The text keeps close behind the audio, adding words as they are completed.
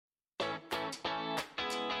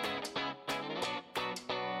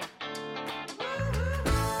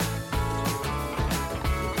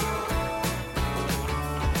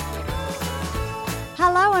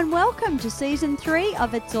Hello and welcome to Season 3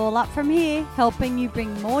 of It's All Up From Here, helping you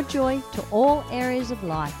bring more joy to all areas of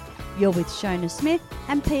life. You're with Shona Smith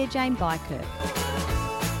and Pia Jane Bykirk.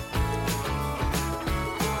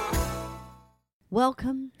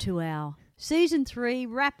 Welcome to our Season 3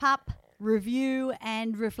 wrap-up, review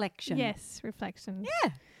and reflection. Yes, reflection.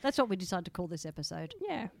 Yeah, that's what we decided to call this episode.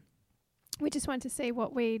 Yeah. We just wanted to see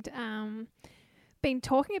what we'd been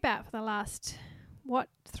talking about for the last,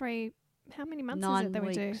 how many months is it that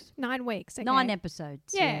we do? 9 weeks. Okay. 9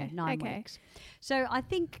 episodes. Yeah, 9 okay. weeks. So I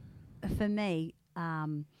think for me,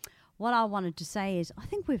 what I wanted to say is I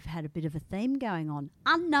think we've had a bit of a theme going on.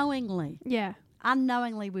 Unknowingly. Yeah.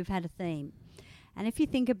 Unknowingly we've had a theme. And if you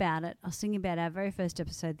think about it, I was thinking about our very first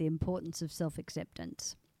episode, the importance of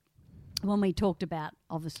self-acceptance. When we talked about,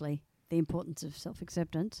 obviously, the importance of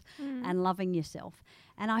self-acceptance and loving yourself.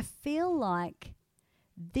 And I feel like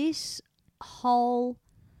this whole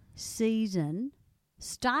season,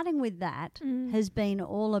 starting with that, has been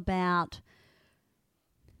all about,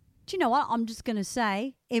 do you know what? I'm just going to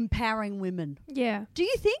say empowering women. Yeah. Do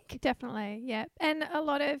you think? Definitely, yeah. And a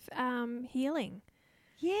lot of healing.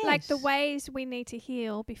 Yes. Like the ways we need to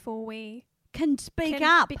heal before we can speak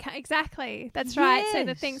up. Exactly. That's right. So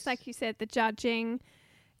the Yes. things like you said, the judging,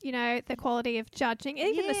 you know, the quality of judging,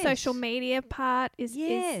 even the social media part is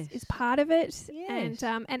part of it. Yes.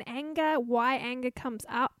 And anger, why anger comes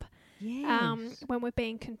up when we're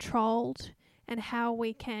being controlled and how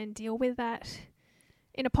we can deal with that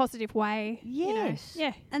in a positive way. Yes. You know?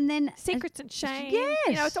 Yeah. And then Secrets and shame. Yes.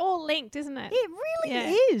 You know, it's all linked, isn't it? It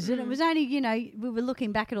really is. And it was only, you know, we were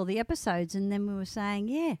looking back at all the episodes and then we were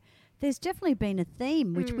saying, there's definitely been a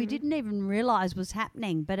theme which we didn't even realise was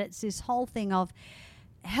happening. But it's this whole thing of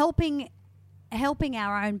helping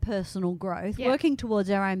our own personal growth, working towards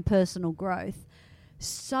our own personal growth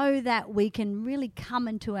so that we can really come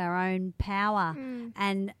into our own power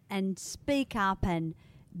and speak up and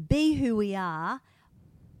be who we are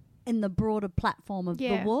in the broader platform of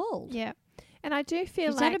the world. Yeah. And I do feel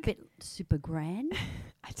Is that a bit super grand?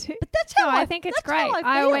 I do. But that's how I think it's great.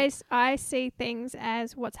 I feel. I see things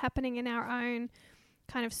as what's happening in our own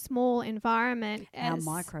kind of small environment. Our as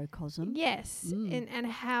microcosm. Yes. And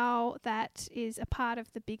how that is a part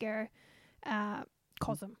of the bigger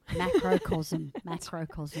cosm. Macrocosm.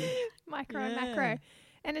 Macro.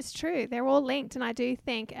 And it's true. They're all linked. And I do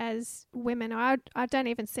think as women, I don't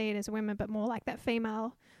even see it as women, but more like that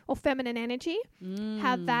female or feminine energy,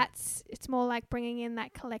 how it's more like bringing in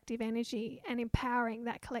that collective energy and empowering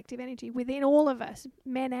that collective energy within all of us,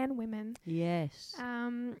 men and women. Yes.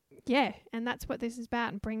 And that's what this is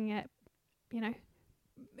about, and bringing it, you know,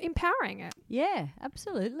 empowering it. Yeah,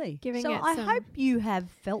 absolutely. So I hope you have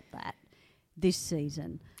felt that this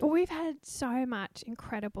season. Well, we've had so much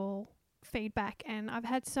incredible feedback, and I've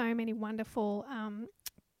had so many wonderful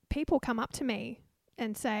people come up to me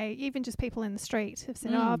and say, even just people in the street have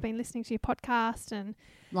said, I've been listening to your podcast. And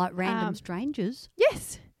like random strangers?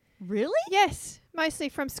 Yes. Really? Yes. Mostly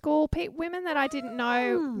from school women that I didn't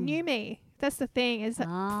know knew me. That's the thing, is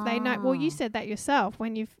that they know. Well, you said that yourself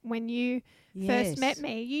when you first met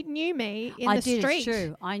me. You knew me in the street. It's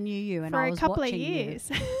true. I knew you, and for I was a couple of watching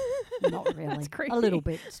years. Not really. That's creepy. A little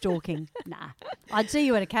bit stalking. Nah. I'd see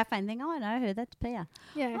you at a cafe and think, I know her. That's Pia.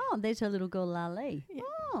 Yeah. Oh, there's her little girl Lali. Yeah.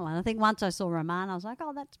 Oh, and I think once I saw Roman, I was like,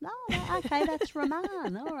 okay, that's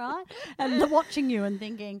Roman. All right. And watching you and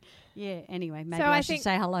thinking, anyway, maybe I should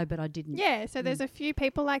say hello, but I didn't. Yeah. So there's a few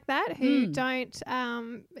people like that who don't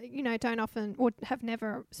often or have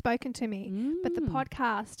never spoken to me, but the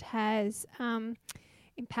podcast has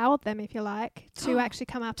empowered them, if you like, to actually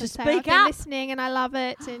come up and say, I've been listening and I love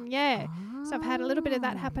it. And so I've had a little bit of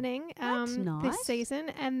that happening this season.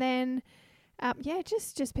 And then,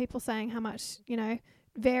 just people saying how much, you know,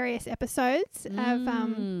 various episodes of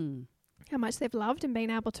how much they've loved and been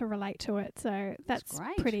able to relate to it. So that's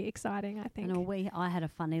pretty exciting, I think. And I had a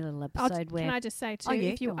funny little episode where... Can I just say too,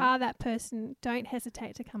 if you are that person, don't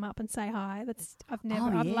hesitate to come up and say hi. I've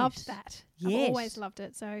loved that. Yes. I've always loved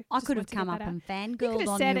it. So I could have come up and fangirled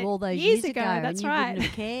on you all those years ago. That's and right. You wouldn't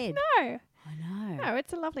have cared. No. I know. No,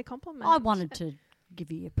 it's a lovely compliment. I wanted to give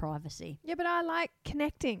you your privacy. Yeah, but I like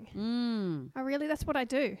connecting. That's what I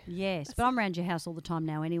do. Yes, but I'm around your house all the time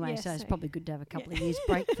now anyway, so it's probably good to have a couple of years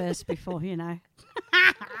break first before, you know.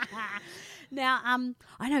 Now,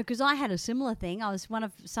 I know, because I had a similar thing.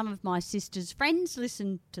 Some of my sister's friends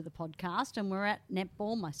listened to the podcast, and we're at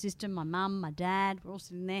netball. My sister, my mum, my dad, we're all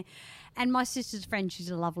sitting there. And my sister's friend, she's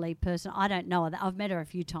a lovely person. I don't know her. I've met her a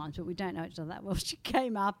few times, but we don't know each other that well. She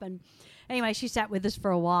came up, and anyway, she sat with us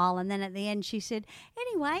for a while, and then at the end she said,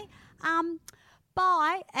 anyway,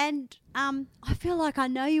 bye. And I feel like I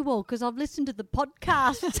know you all because I've listened to the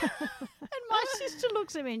podcast. And my sister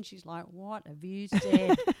looks at me and she's like, what have you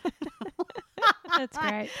said? That's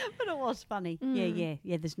great. But it was funny.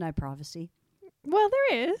 Yeah. There's no privacy. Well,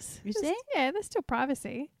 there is. Is there? Yeah, there's still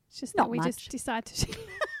privacy. It's just Not that we much. just decide to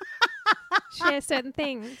share certain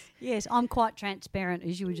things. Yes, I'm quite transparent,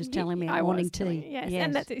 as you were just telling me. I'm wanting to. Yes,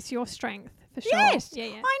 and that is your strength for sure. Yes, yeah.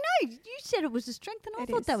 I know. You said it was a strength, and I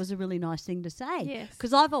thought that was a really nice thing to say. Yes,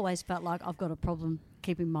 because I've always felt like I've got a problem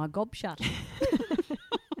keeping my gob shut.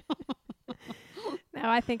 No,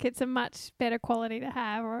 I think it's a much better quality to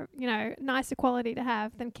have, or nicer quality to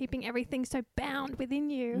have than keeping everything so bound within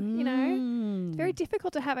you. You know, it's very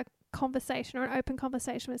difficult to have a conversation or an open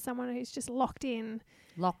conversation with someone who's just locked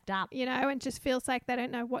up. You know, and just feels like they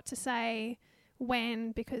don't know what to say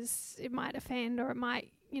when, because it might offend, or it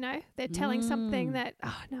might, they're telling something that,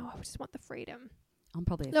 oh no, I just want the freedom. I'm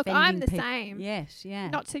probably Look, I'm the same. Yes, yeah.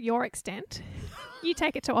 Not to your extent. You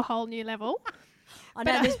take it to a whole new level. I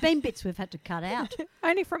know there's been bits we've had to cut out.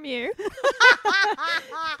 Only from you.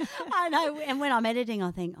 I know. And when I'm editing,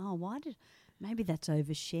 I think, maybe that's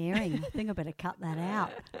oversharing. I think I better cut that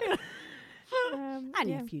out.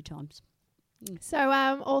 Only a few times. So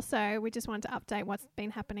also, we just wanted to update what's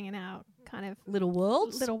been happening in our kind of little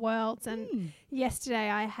worlds. And yesterday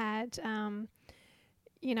I had, I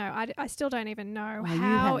still don't even know Well,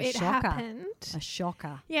 how you had it happened. A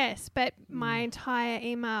shocker. Yes, but my entire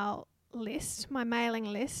email list, my mailing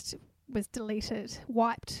list, was deleted,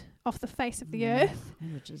 wiped off the face of the earth.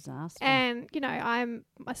 What a disaster. And, I'm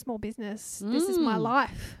a small business. This is my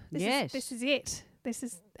life. This is it.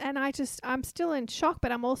 And I'm still in shock,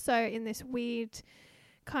 but I'm also in this weird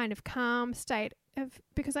kind of calm state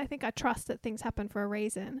because I think I trust that things happen for a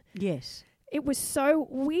reason. Yes. It was so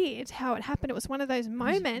weird how it happened. It was one of those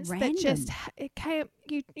moments that just, it came,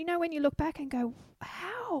 you know, when you look back and go,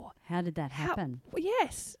 how? How did that happen?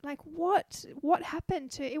 Yes. Like what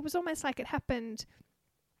happened to, it was almost like it happened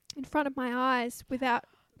in front of my eyes without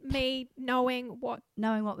me knowing what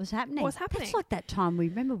was happening. That's like that time we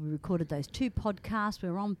recorded those 2 podcasts. We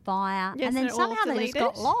were on fire, yes, and then somehow they just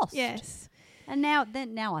got lost. Yes, and now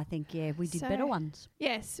I think we did better ones.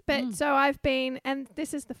 Yes, but so I've been, and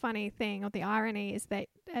this is the funny thing or the irony is that,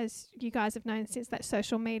 as you guys have known since that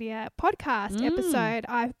social media podcast episode,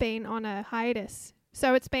 I've been on a hiatus.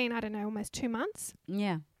 So it's been almost 2 months.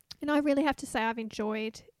 Yeah. And I really have to say I've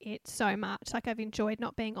enjoyed it so much. Like I've enjoyed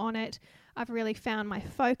not being on it. I've really found my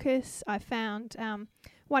focus. I found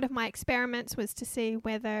one of my experiments was to see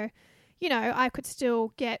whether, I could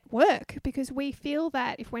still get work, because we feel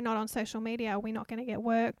that if we're not on social media, we're not going to get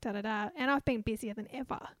work, And I've been busier than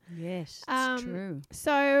ever. Yes, it's true.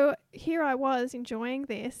 So here I was enjoying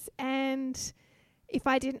this, and if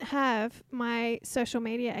I didn't have my social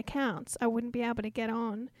media accounts, I wouldn't be able to get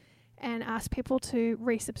on and ask people to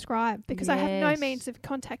resubscribe, because I have no means of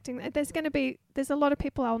contacting them. There's a lot of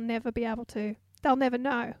people they'll never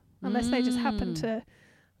know unless they just happen to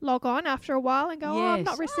log on after a while and go, I'm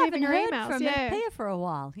not receiving your emails. From Pia for a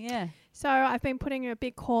while, yeah. So I've been putting a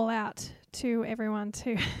big call out to everyone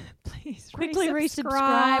to please quickly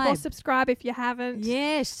resubscribe or subscribe if you haven't.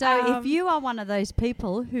 Yes, so if you are one of those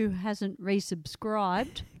people who hasn't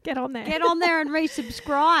resubscribed, get on there. Get on there and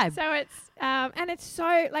resubscribe. So it's and it's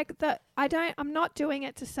so like I'm not doing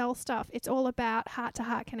it to sell stuff. It's all about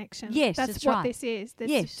heart-to-heart connection. Yes, that's what this is.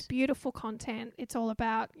 It's beautiful content. It's all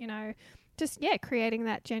about, creating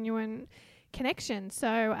that genuine connection.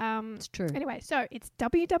 So it's true. Anyway, so it's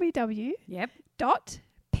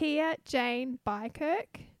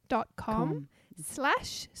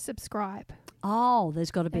www.piajanebykirk.com/subscribe. Oh,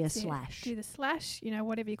 there's got to be That's a slash. Do the slash,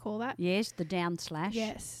 whatever you call that. Yes, the down slash.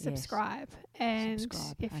 Yes, subscribe. And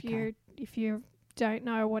if you don't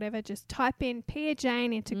know, whatever, just type in Pia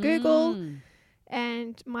Jane into Google,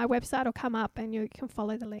 and my website will come up, and you can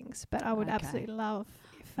follow the links. But I would absolutely love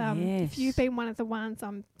if you've been one of the ones.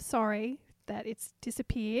 I'm sorry that it's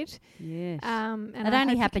disappeared. Yes. And it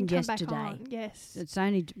only happened yesterday. Yes. It's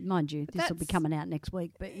only, mind you, this will be coming out next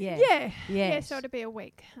week, but yeah. Yeah. Yes. Yeah, so it'll be a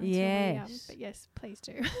week. Yes. But yes, please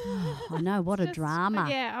do. I know, what a drama.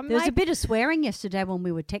 Yeah. There was a bit of swearing yesterday when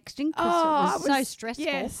we were texting because it was so stressful.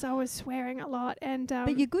 Yes, I was swearing a lot. And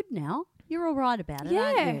but you're good now. You're all right about it,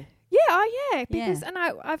 aren't you? Yeah. Because and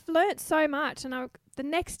I've learnt so much, and the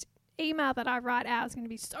next email that I write out is going to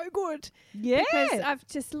be so good. Yeah. Because I've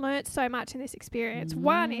just learnt so much in this experience.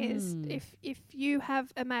 One is if you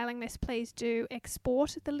have a mailing list, please do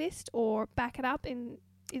export the list or back it up in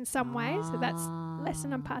some way. So that's a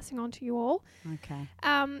lesson I'm passing on to you all. Okay.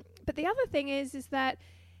 But the other thing is that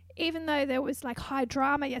even though there was like high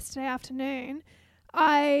drama yesterday afternoon,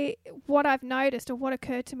 what I've noticed, or what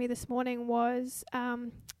occurred to me this morning, was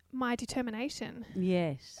my determination.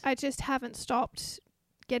 Yes. I just haven't stopped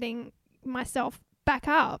getting myself back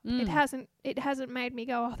up. It hasn't made me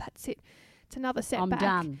go, oh, that's it. It's another setback.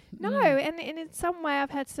 I'm done. No, and in some way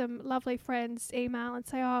I've had some lovely friends email and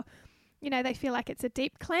say, oh, they feel like it's a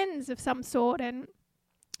deep cleanse of some sort. And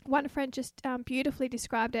one friend just beautifully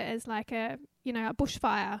described it as like a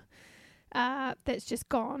bushfire that's just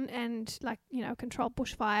gone, and like, a controlled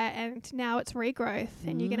bushfire, and now it's regrowth,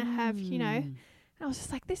 and you're going to have, and I was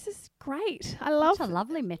just like, this is great. That's a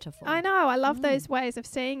lovely metaphor. I know. I love those ways of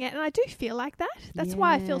seeing it. And I do feel like that. That's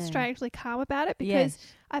why I feel strangely calm about it, because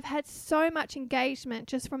I've had so much engagement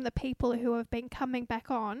just from the people who have been coming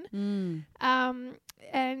back on.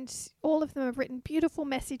 And all of them have written beautiful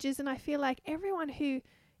messages. And I feel like everyone who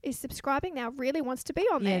is subscribing now really wants to be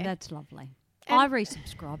on there. Yeah, that's lovely. I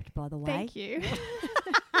resubscribed, by the way. Thank you.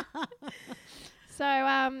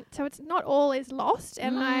 So it's not all is lost,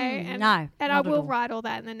 and I will write all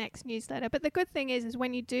that in the next newsletter. But the good thing is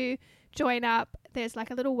when you do join up, there's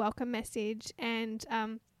like a little welcome message, and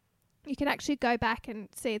you can actually go back and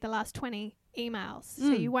see the last 20 emails,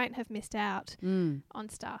 so you won't have missed out on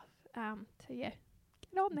stuff. So yeah,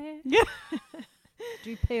 get on there. Yeah.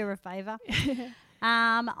 Do Peter a favour.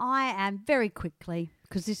 I am very quickly,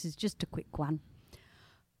 because this is just a quick one,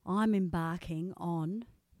 I'm embarking on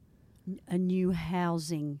a new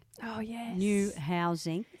housing. Oh, yes. New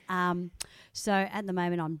housing. So at the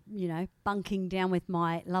moment I'm, bunking down with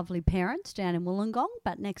my lovely parents down in Wollongong,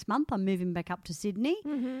 but next month I'm moving back up to Sydney.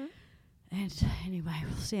 Mm-hmm. And anyway,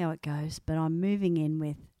 we'll see how it goes. But I'm moving in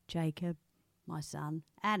with Jacob, my son,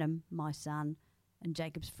 Adam, my son, and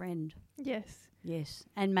Jacob's friend. Yes. Yes,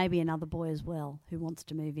 and maybe another boy as well who wants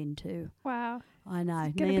to move in too. Wow. I know.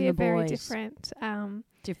 It's going to be a very different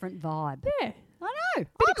vibe. Yeah. I know.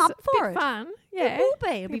 I'm up for it. Fun. Yeah. It will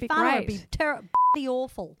be. It'll be fun. Great. It'll be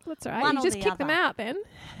awful. That's all right. You just kick them out then.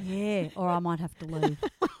 Yeah, or I might have to leave.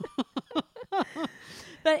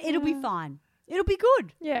 But it'll be fine. It'll be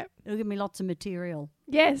good. Yeah. It'll give me lots of material.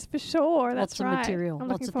 Yes, for sure. That's right. Lots of material. I'm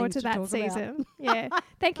lots looking of forward things to that season. Yeah.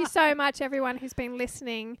 Thank you so much, everyone who's been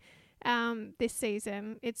listening this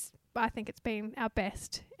season. I think it's been our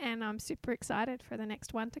best, and I'm super excited for the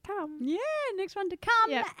next one to come. Yeah, next one to come.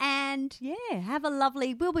 Yep. And have a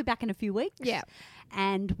lovely, we'll be back in a few weeks. Yeah.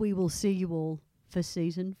 And we will see you all for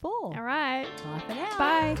season 4. All right. Bye for now.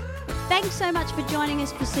 Bye. Thanks so much for joining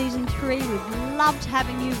us for season 3. We've loved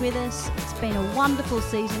having you with us. It's been a wonderful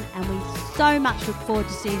season, and we so much look forward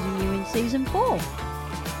to seeing you in season 4.